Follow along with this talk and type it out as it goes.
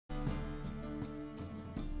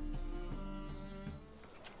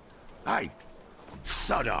Hey,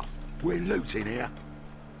 sod off. We're looting here.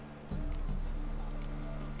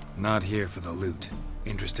 Not here for the loot.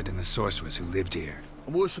 Interested in the sorcerers who lived here.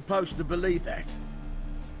 And we're supposed to believe that?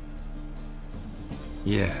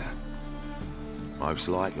 Yeah. Most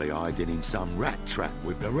likely hiding in some rat trap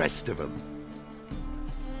with the rest of them.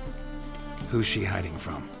 Who's she hiding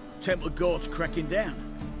from? Temple Guard's cracking down.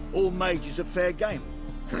 All mages are fair game.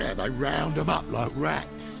 Yeah, they round them up like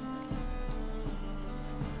rats.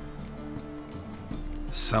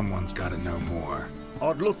 Someone's gotta know more.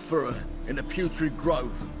 I'd look for her in a putrid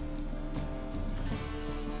grove.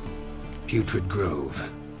 Putrid Grove.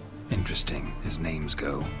 Interesting, as names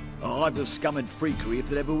go. A hive of scum and freakery if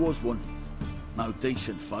there ever was one. No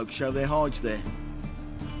decent folk show their hides there.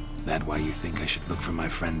 That why you think I should look for my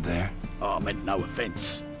friend there? Oh, I meant no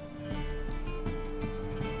offence.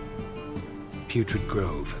 Putrid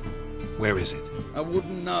Grove. Where is it? I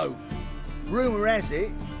wouldn't know. Rumour has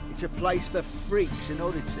it, it's a place for freaks and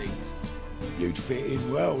oddities. You'd fit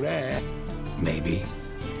in well there. Maybe.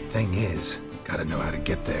 Thing is, gotta know how to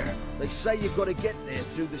get there. They say you've got to get there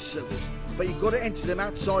through the sewers, but you've got to enter them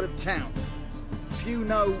outside of town. Few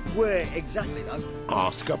know where exactly, though.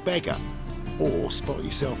 Ask a beggar. Or spot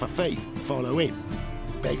yourself a thief, follow him.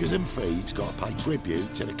 Beggars and thieves got to pay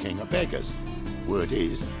tribute to the king of beggars. Word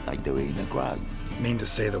is, they do it in the grove. Mean to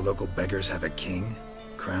say the local beggars have a king?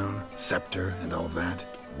 Crown, scepter, and all that?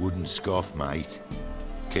 Wouldn't scoff, mate.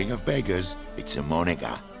 King of beggars, it's a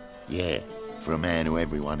moniker. Yeah, for a man who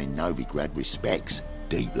everyone in Novigrad respects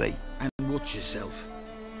deeply. And watch yourself.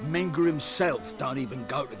 Menger himself don't even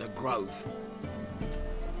go to the grove.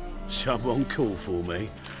 Someone call for me.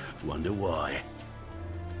 Wonder why.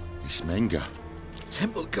 It's Menger.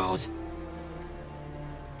 Temple Guard.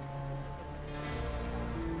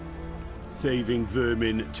 Thieving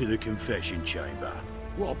vermin to the confession chamber.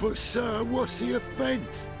 What, but sir, what's the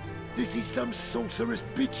offence? This is some sorcerer's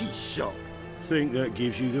bitchy shop. Think that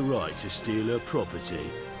gives you the right to steal her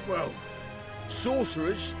property? Well,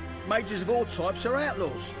 sorcerers, mages of all types are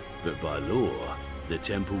outlaws. But by law, the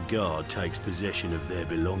Temple Guard takes possession of their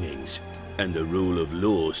belongings, and the rule of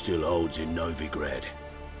law still holds in Novigrad.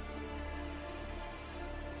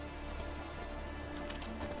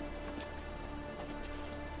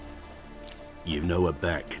 You know a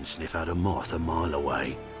bat can sniff out a moth a mile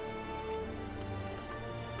away.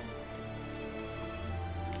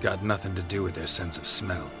 Got nothing to do with their sense of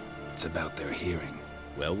smell. It's about their hearing.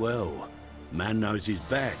 Well, well. Man knows his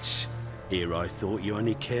bats. Here I thought you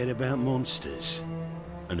only cared about monsters.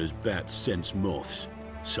 And as bats sense moths,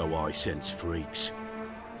 so I sense freaks.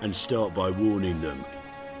 And start by warning them,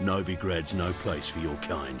 Novigrad's no place for your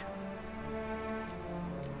kind.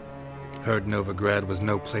 Heard Novigrad was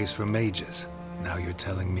no place for mages. Now you're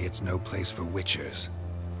telling me it's no place for witchers.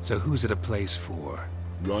 So who's it a place for?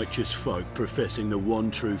 Righteous folk professing the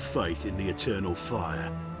one true faith in the eternal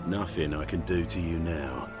fire. Nothing I can do to you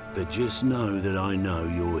now. But just know that I know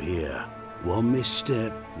you're here. One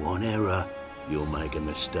misstep, one error, you'll make a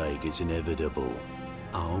mistake, it's inevitable.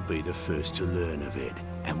 I'll be the first to learn of it.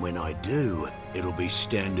 And when I do, it'll be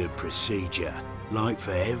standard procedure. Like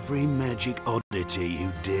for every magic oddity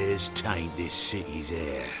who dares taint this city's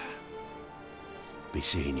air. Be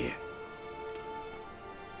seeing you.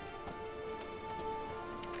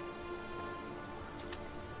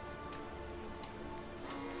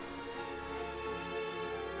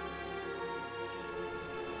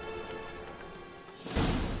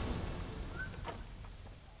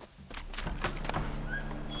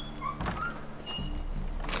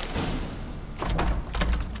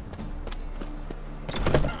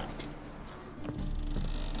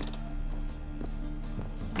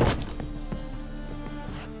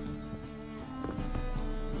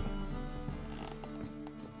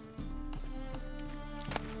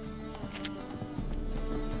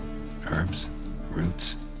 Herbs?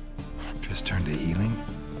 Roots? Just turn to healing?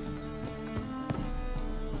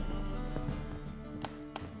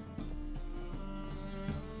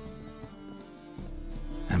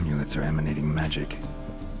 Amulets are emanating magic.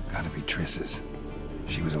 Gotta be Triss's.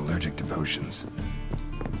 She was allergic to potions.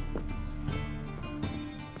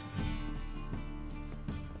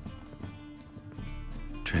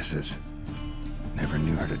 Triss's. Never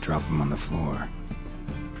knew her to drop them on the floor.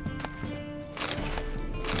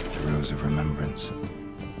 The Rose of Remembrance.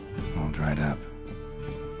 All dried up.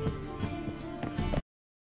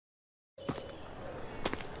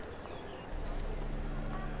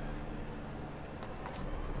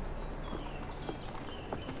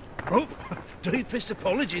 Oh, deepest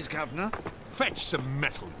apologies, Governor. Fetch some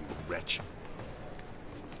metal, you wretch.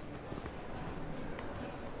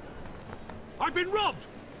 I've been robbed!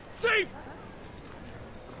 Thief!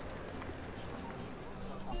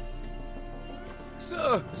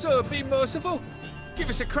 Sir, be merciful. Give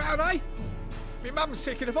us a crown, eh? Me mum's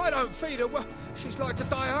sick, and if I don't feed her, well, she's like to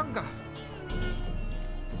die of hunger.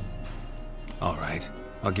 All right,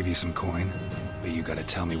 I'll give you some coin, but you gotta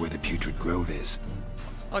tell me where the Putrid Grove is.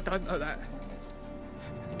 I don't know that.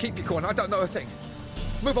 Keep your coin, I don't know a thing.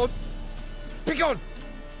 Move on. Be gone!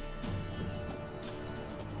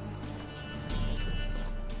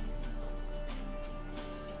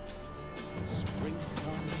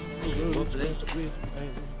 Lovely.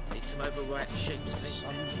 Need some overripe sheep's meat.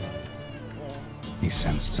 He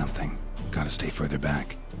sensed something. Gotta stay further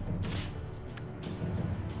back.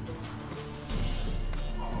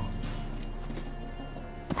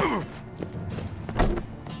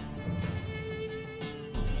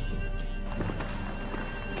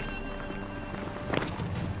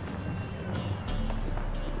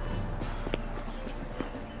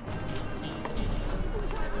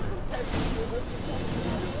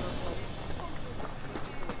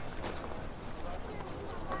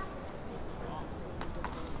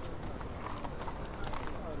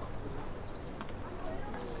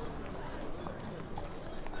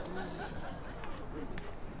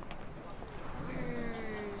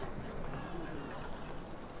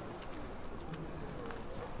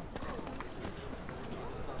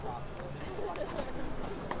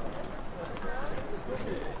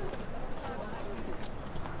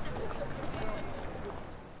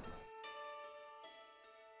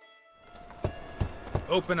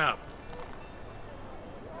 Open up.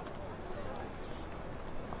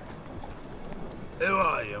 Who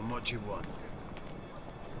are you and what you want?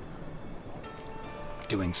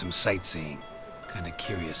 Doing some sightseeing. Kinda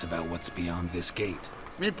curious about what's beyond this gate.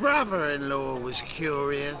 My brother-in-law was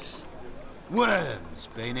curious. Worms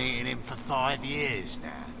been eating him for 5 years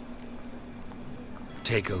now.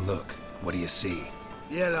 Take a look. What do you see?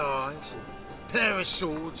 Yellow eyes, pair of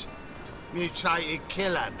swords, mutated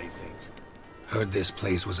killer, methinks. Heard this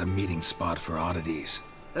place was a meeting spot for oddities.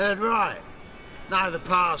 Heard right. Know the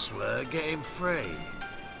password, get him free.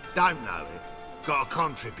 Don't know it, gotta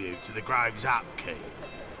contribute to the Grove's upkeep.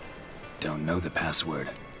 Don't know the password.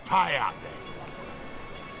 Pay up then.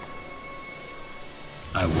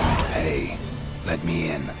 I won't pay. Let me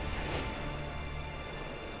in.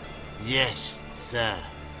 Yes, sir.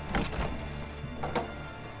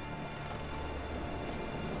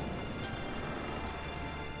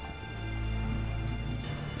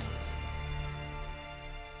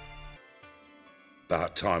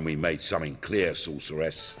 About time we made something clear,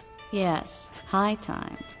 sorceress. Yes, high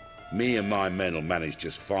time. Me and my men'll manage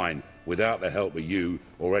just fine without the help of you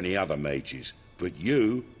or any other mages. But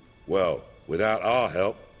you, well, without our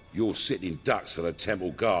help, you're sitting ducks for the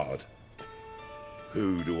temple guard.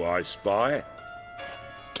 Who do I spy?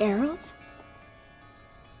 Geralt?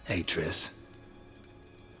 Hey, Triss.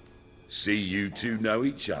 See you two know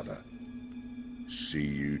each other. See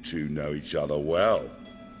you two know each other well.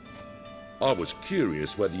 I was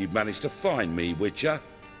curious whether you'd managed to find me, Witcher.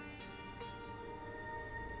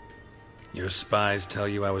 Your spies tell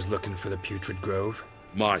you I was looking for the Putrid Grove?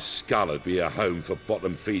 My skull'd be a home for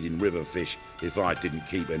bottom-feeding river fish if I didn't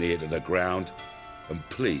keep an ear to the ground. And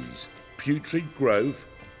please, Putrid Grove?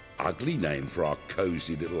 Ugly name for our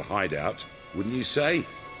cosy little hideout, wouldn't you say?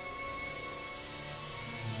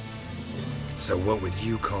 So what would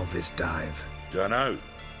you call this dive? Dunno.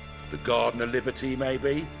 The Garden of Liberty,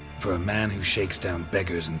 maybe? For a man who shakes down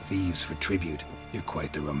beggars and thieves for tribute, you're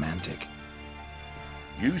quite the romantic.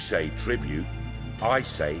 You say tribute, I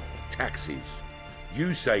say taxes.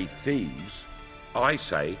 You say thieves, I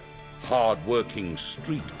say hard-working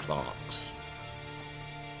street clerks.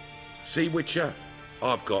 See, Witcher,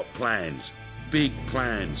 I've got plans, big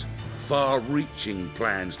plans, far-reaching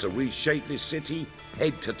plans to reshape this city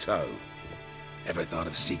head to toe. Ever thought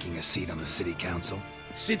of seeking a seat on the city council?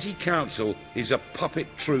 City Council is a puppet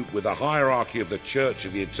troupe with the hierarchy of the Church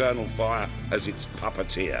of the Eternal Fire as its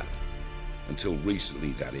puppeteer. Until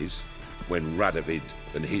recently, that is, when Radovid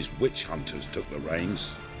and his witch hunters took the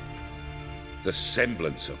reins. The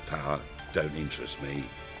semblance of power don't interest me.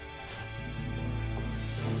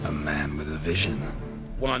 A man with a vision.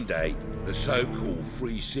 One day, the so-called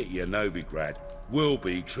free city of Novigrad will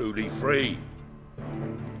be truly free.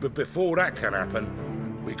 But before that can happen,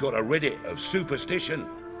 we gotta rid it of superstition,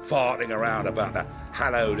 farting around about the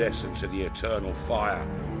hallowed essence of the eternal fire.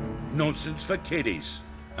 Nonsense for kiddies.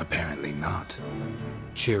 Apparently not.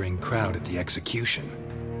 Cheering crowd at the execution.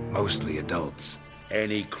 Mostly adults.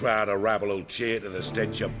 Any crowd of rabble will cheer to the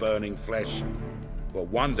stench of burning flesh. But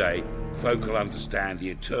one day, folk will understand the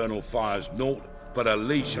eternal fire's naught but a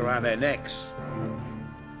leash around their necks.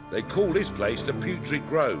 They call this place the Putrid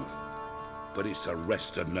Grove. but it's the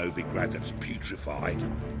rest of Novigrad that's putrefied.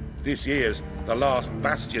 This here's the last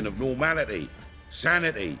bastion of normality,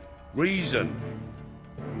 sanity, reason.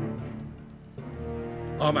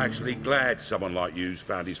 I'm actually glad someone like you's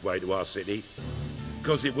found his way to our city,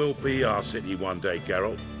 because it will be our city one day,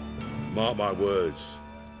 Geralt. Mark my words.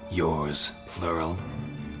 Yours, plural?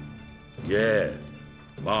 Yeah,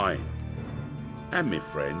 mine. And me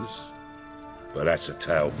friends. But that's a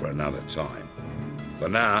tale for another time. For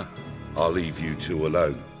now, I'll leave you two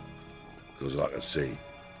alone. Because I can see,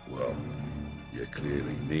 well, you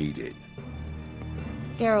clearly need it.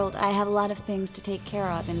 Geralt, I have a lot of things to take care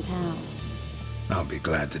of in town. I'll be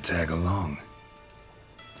glad to tag along.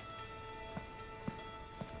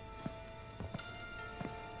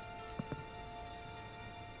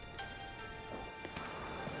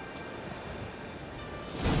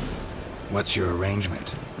 What's your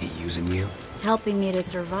arrangement? He using you? Helping me to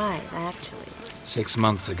survive, actually. 6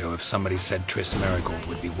 months ago, if somebody said Triss Merigold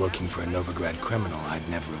would be working for a Novigrad criminal, I'd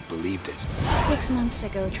never have believed it. 6 months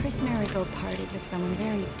ago, Triss Merigold partied with someone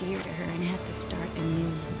very dear to her and had to start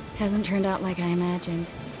anew. Hasn't turned out like I imagined.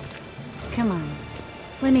 Come on,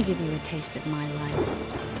 let me give you a taste of my life.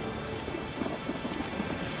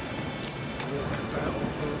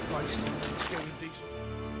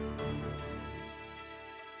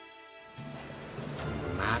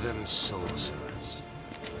 Madam Sorceress.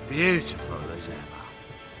 Beautiful as ever.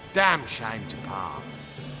 Damn shame to part.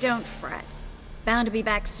 Don't fret. Bound to be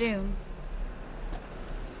back soon.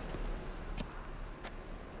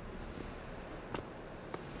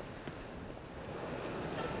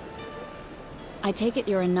 I take it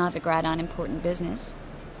you're in Novigrad on important business.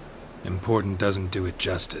 Important doesn't do it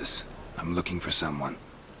justice. I'm looking for someone.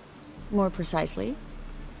 More precisely?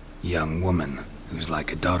 Young woman who's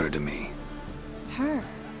like a daughter to me. Her?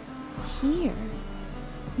 Here?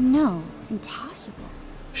 No, impossible.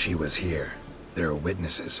 She was here. There are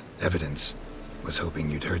witnesses, evidence. Was hoping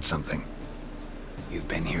you'd heard something. You've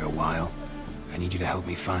been here a while. I need you to help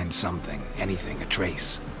me find something, anything, a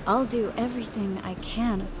trace. I'll do everything I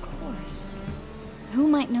can, of course. Who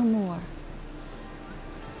might know more?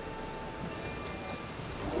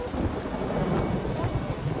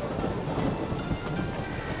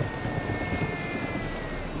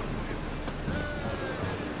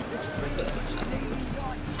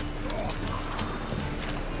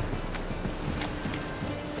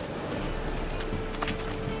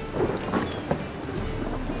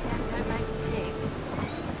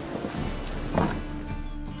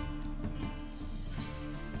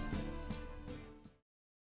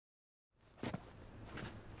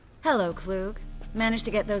 Hello, Klug. Managed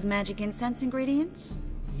to get those magic incense ingredients?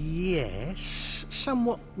 Yes,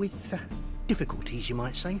 somewhat with difficulties, you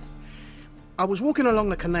might say. I was walking along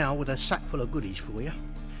the canal with a sack full of goodies for you.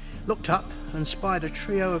 Looked up and spied a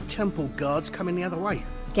trio of temple guards coming the other way.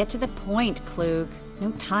 Get to the point, Klug.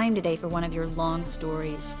 No time today for one of your long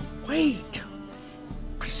stories. Wait!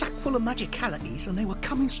 A sack full of magicalities and they were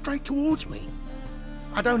coming straight towards me.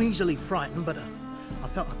 I don't easily frighten, but I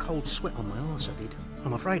felt a cold sweat on my arse, I did.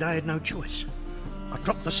 I'm afraid I had no choice. I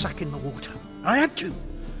dropped the sack in the water. I had to.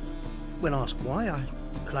 When asked why, I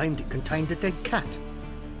claimed it contained a dead cat.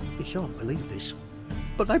 You shan't believe this,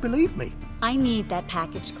 but they believed me. I need that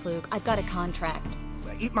package, Klug. I've got a contract.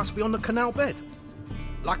 It must be on the canal bed.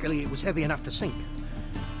 Luckily, it was heavy enough to sink.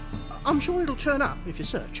 I'm sure it'll turn up if you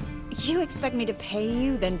search. You expect me to pay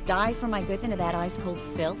you, then dive for my goods into that ice-cold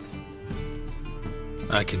filth?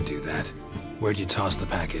 I can do that. Where'd you toss the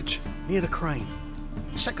package? Near the crane.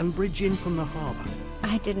 Second bridge in from the harbour.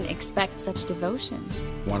 I didn't expect such devotion.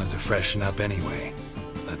 Wanted to freshen up anyway.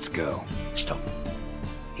 Let's go. Stop.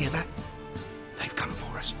 Hear that? They've come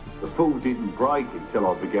for us. The fall didn't break until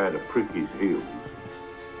I began to prick his heels.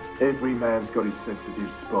 Every man's got his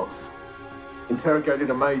sensitive spots. Interrogated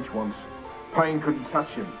a mage once. Pain couldn't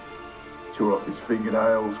touch him. Tore off his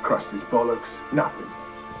fingernails, crushed his bollocks, nothing.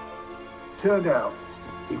 Turned out,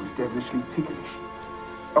 he was devilishly ticklish.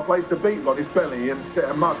 I placed a beetle on his belly and set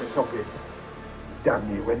a mug atop it. Damn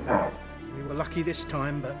near went mad. We were lucky this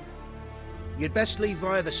time, but you'd best leave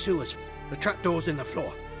via the sewers. The trapdoor's in the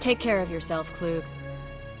floor. Take care of yourself, Klug.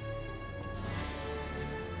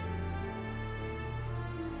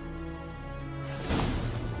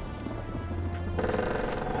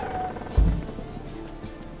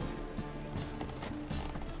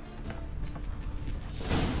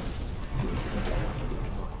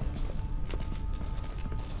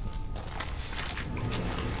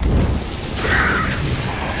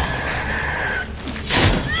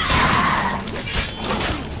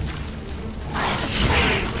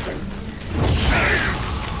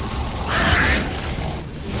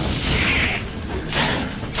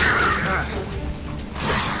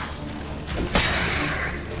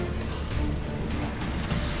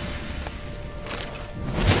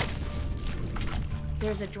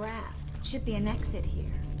 was a draft. Should be an exit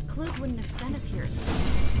here. Klug wouldn't have sent us here.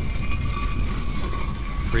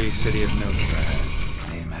 Free City of Novigrad.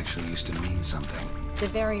 Name actually used to mean something. The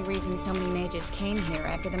very reason so many mages came here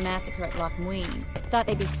after the massacre at Loch Muin. Thought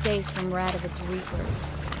they'd be safe from Radovic's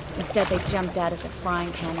reapers. Instead, they jumped out of the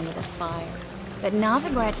frying pan into the fire. But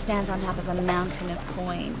Novigrad stands on top of a mountain of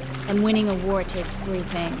coin. And winning a war takes three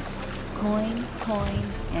things. Coin, coin,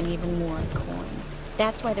 and even more coin.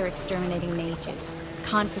 That's why they're exterminating mages,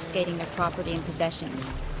 confiscating their property and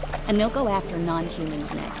possessions. And they'll go after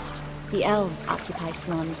non-humans next. The elves occupy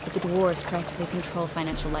slums, but the dwarves practically control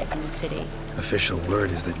financial life in the city. Official word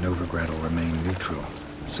is that Novigrad will remain neutral.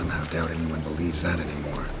 Somehow doubt anyone believes that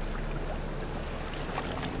anymore.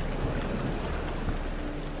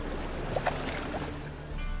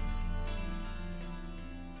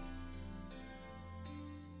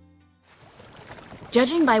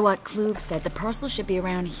 Judging by what Klug said, the parcel should be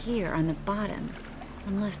around here on the bottom.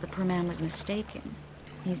 Unless the poor man was mistaken.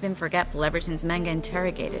 He's been forgetful ever since Manga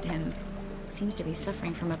interrogated him. Seems to be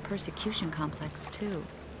suffering from a persecution complex, too.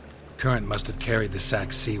 Current must have carried the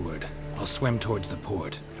sack seaward. I'll swim towards the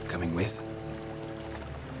port. Coming with?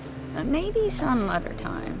 Maybe some other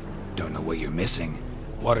time. Don't know what you're missing.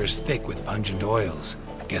 Water's thick with pungent oils.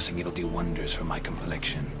 Guessing it'll do wonders for my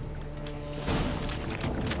complexion.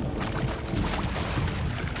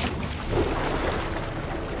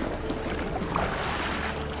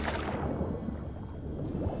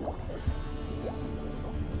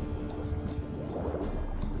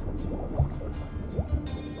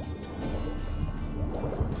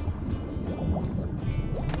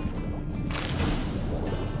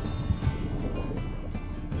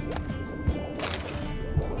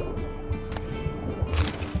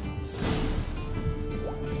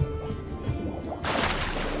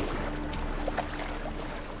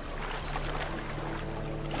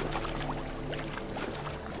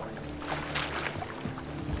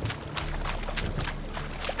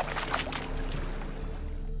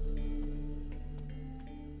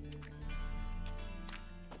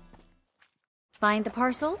 Find the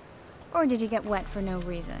parcel? Or did you get wet for no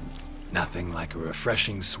reason? Nothing like a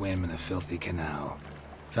refreshing swim in a filthy canal.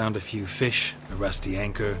 Found a few fish, a rusty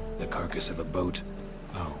anchor, the carcass of a boat.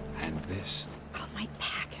 Oh, and this. Oh, my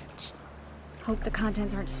package. Hope the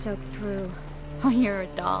contents aren't soaked through. Oh, you're a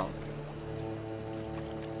doll.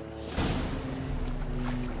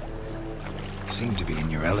 Seem to be in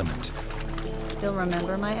your element. Still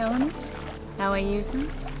remember my elements? How I use them?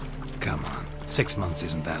 Come on. 6 months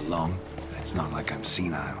isn't that long. It's not like I'm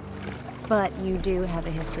senile. But you do have a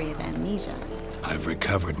history of amnesia. I've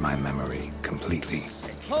recovered my memory completely.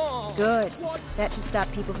 Good. That should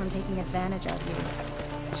stop people from taking advantage of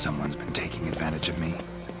you. Someone's been taking advantage of me.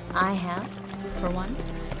 I have, for one.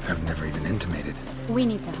 I've never even intimated. We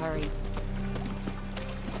need to hurry.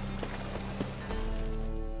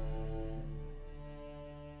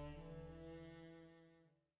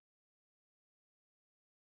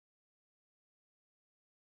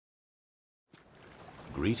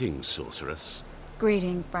 Greetings, sorceress.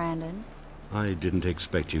 Greetings, Brandon. I didn't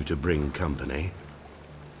expect you to bring company.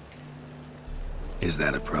 Is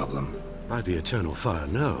that a problem? By the eternal fire,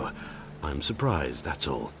 no. I'm surprised, that's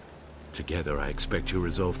all. Together, I expect you'll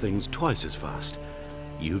resolve things twice as fast.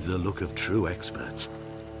 You've the look of true experts.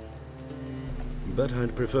 But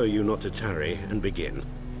I'd prefer you not to tarry and begin.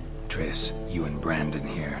 Triss, you and Brandon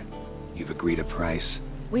here. You've agreed a price?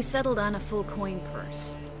 We settled on a full coin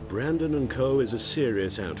purse. Brandon & Co. is a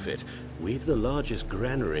serious outfit. We've the largest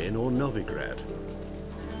granary in all Novigrad.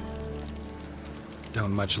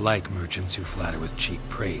 Don't much like merchants who flatter with cheap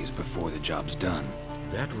praise before the job's done.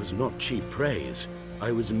 That was not cheap praise.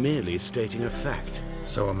 I was merely stating a fact.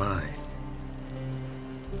 So am I.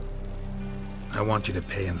 I want you to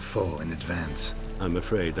pay in full in advance. I'm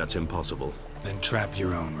afraid that's impossible. Then trap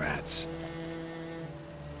your own rats.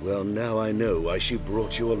 Well, now I know why she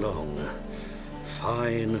brought you along.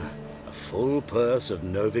 Fine, a full purse of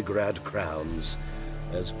Novigrad crowns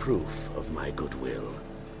as proof of my goodwill.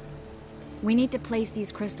 We need to place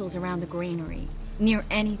these crystals around the granary, near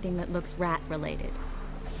anything that looks rat-related.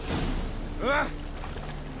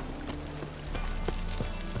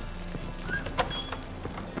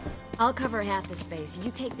 I'll cover half the space,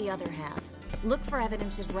 you take the other half. Look for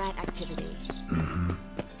evidence of rat activity. Mm-hmm.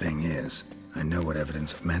 Thing is, I know what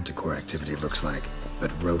evidence of manticore activity looks like,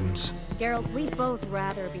 but rodents? Geralt, we'd both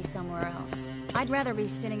rather be somewhere else. I'd rather be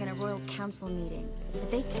sitting in a royal council meeting,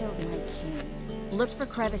 but they killed my king. Look for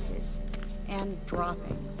crevices, and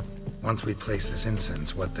droppings. Once we place this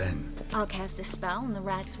incense, what then? I'll cast a spell and the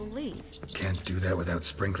rats will leave. Can't do that without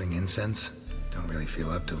sprinkling incense? Don't really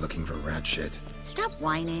feel up to looking for rat shit. Stop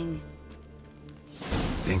whining.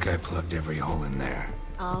 think I plugged every hole in there.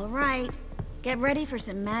 All right. Get ready for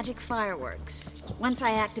some magic fireworks. Once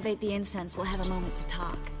I activate the incense, we'll have a moment to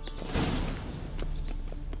talk.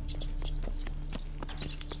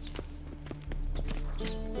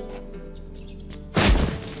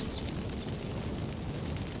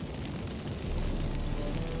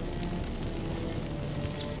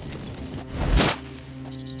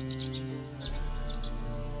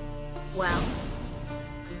 Well.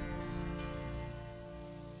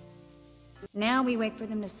 Now we wait for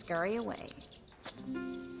them to scurry away.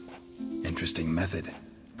 Interesting method.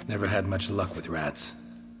 Never had much luck with rats.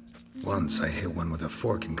 Once I hit one with a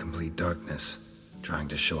fork in complete darkness, trying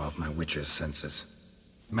to show off my witcher's senses.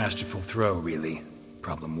 Masterful throw, really.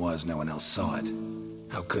 Problem was, no one else saw it.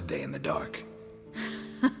 How could they in the dark?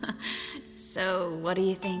 So, what do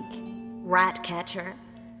you think? Rat catcher?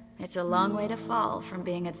 It's a long way to fall from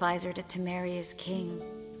being advisor to Temeria's king.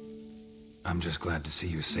 I'm just glad to see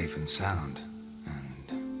you safe and sound,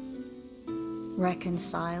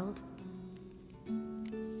 Reconciled?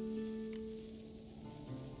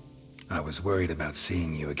 I was worried about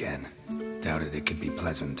seeing you again. Doubted it could be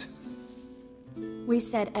pleasant. We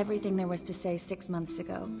said everything there was to say 6 months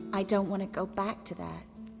ago. I don't want to go back to that.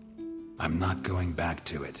 I'm not going back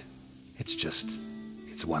to it.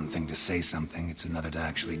 It's one thing to say something, it's another to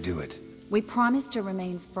actually do it. We promised to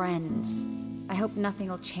remain friends. I hope nothing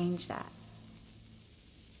will change that.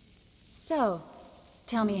 So,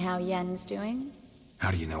 tell me how Yen's doing?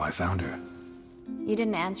 How do you know I found her? You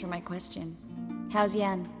didn't answer my question. How's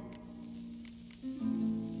Yen?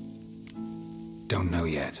 Don't know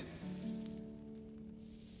yet.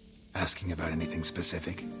 Asking about anything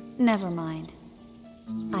specific? Never mind.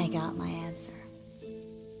 I got my answer.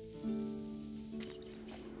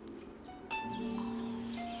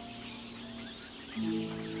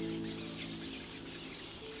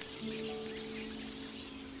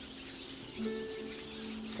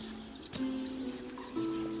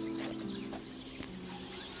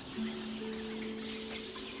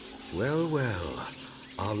 Well, well.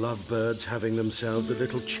 Are lovebirds having themselves a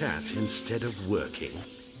little chat instead of working?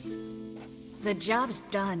 The job's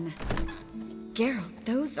done. Geralt,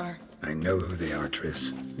 those are... I know who they are,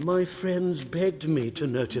 Triss. My friends begged me to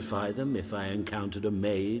notify them if I encountered a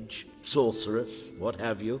mage, sorceress, what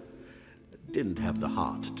have you. Didn't have the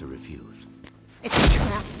heart to refuse. It's a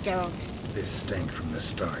trap, Geralt. This stank from the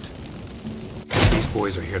start. These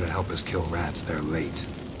boys are here to help us kill rats. They're late.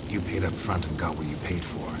 You paid up front and got what you paid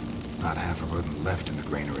for. Not half a rodent left in the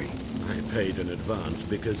granary. I paid in advance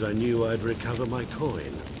because I knew I'd recover my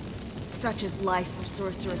coin. Such is life for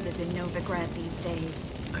sorceresses in Novigrad these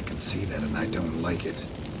days. I can see that and I don't like it.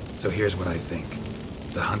 So here's what I think.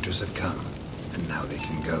 The hunters have come, and now they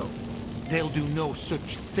can go. They'll do no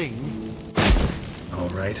such thing. All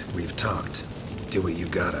right, we've talked. Do what you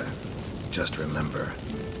gotta. Just remember,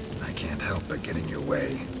 I can't help but get in your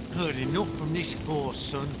way. Heard enough from this horse,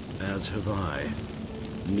 son. As have I.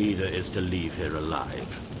 Neither is to leave here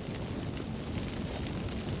alive.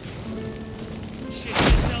 Shit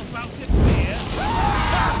yourself out of fear.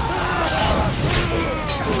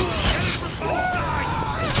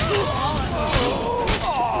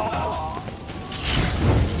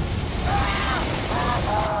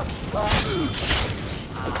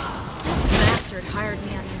 Bastard hired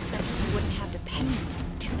me on the assumption he wouldn't have to pay me,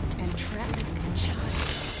 duped and trapped like a child.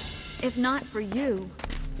 If not for you,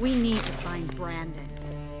 we need to find Brandon.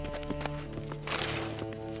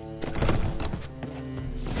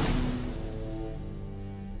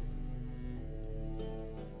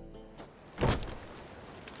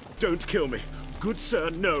 Don't kill me. Good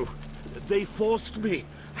sir, no. They forced me.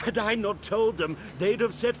 Had I not told them, they'd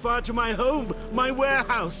have set fire to my home, my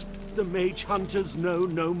warehouse. The mage hunters know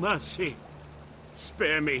no mercy.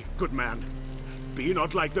 Spare me, good man. Be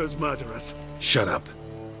not like those murderers. Shut up.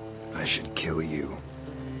 I should kill you.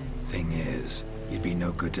 Thing is, you'd be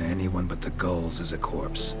no good to anyone but the gulls as a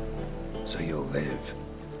corpse. So you'll live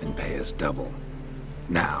and pay us double.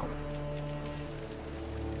 Now.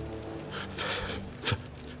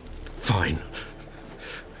 Fine.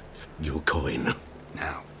 Your coin.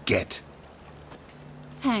 Now, get.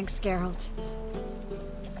 Thanks, Geralt.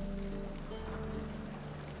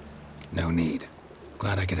 No need.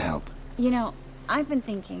 Glad I could help. You know, I've been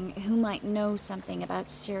thinking who might know something about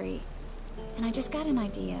Ciri. And I just got an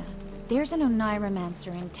idea. There's an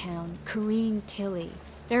Oneiromancer in town, Corrine Tilly.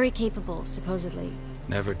 Very capable, supposedly.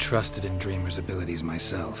 Never trusted in Dreamer's abilities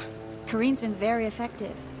myself. Corrine's been very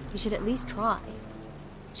effective. You should at least try.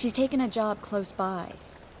 She's taken a job close by.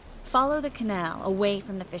 Follow the canal, away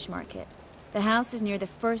from the fish market. The house is near the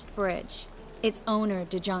first bridge. Its owner,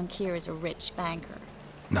 de Jonkir, is a rich banker.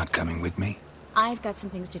 Not coming with me? I've got some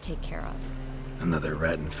things to take care of. Another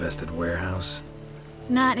rat-infested warehouse?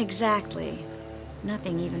 Not exactly.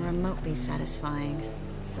 Nothing even remotely satisfying.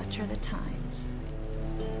 Such are the times.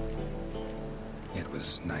 It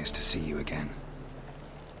was nice to see you again.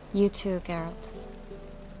 You too, Geralt.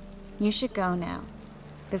 You should go now,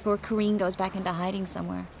 before Kareen goes back into hiding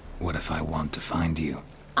somewhere. What if I want to find you?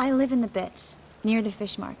 I live in the Bits, near the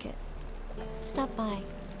fish market. Stop by.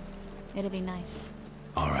 It'll be nice.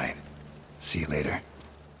 All right. See you later.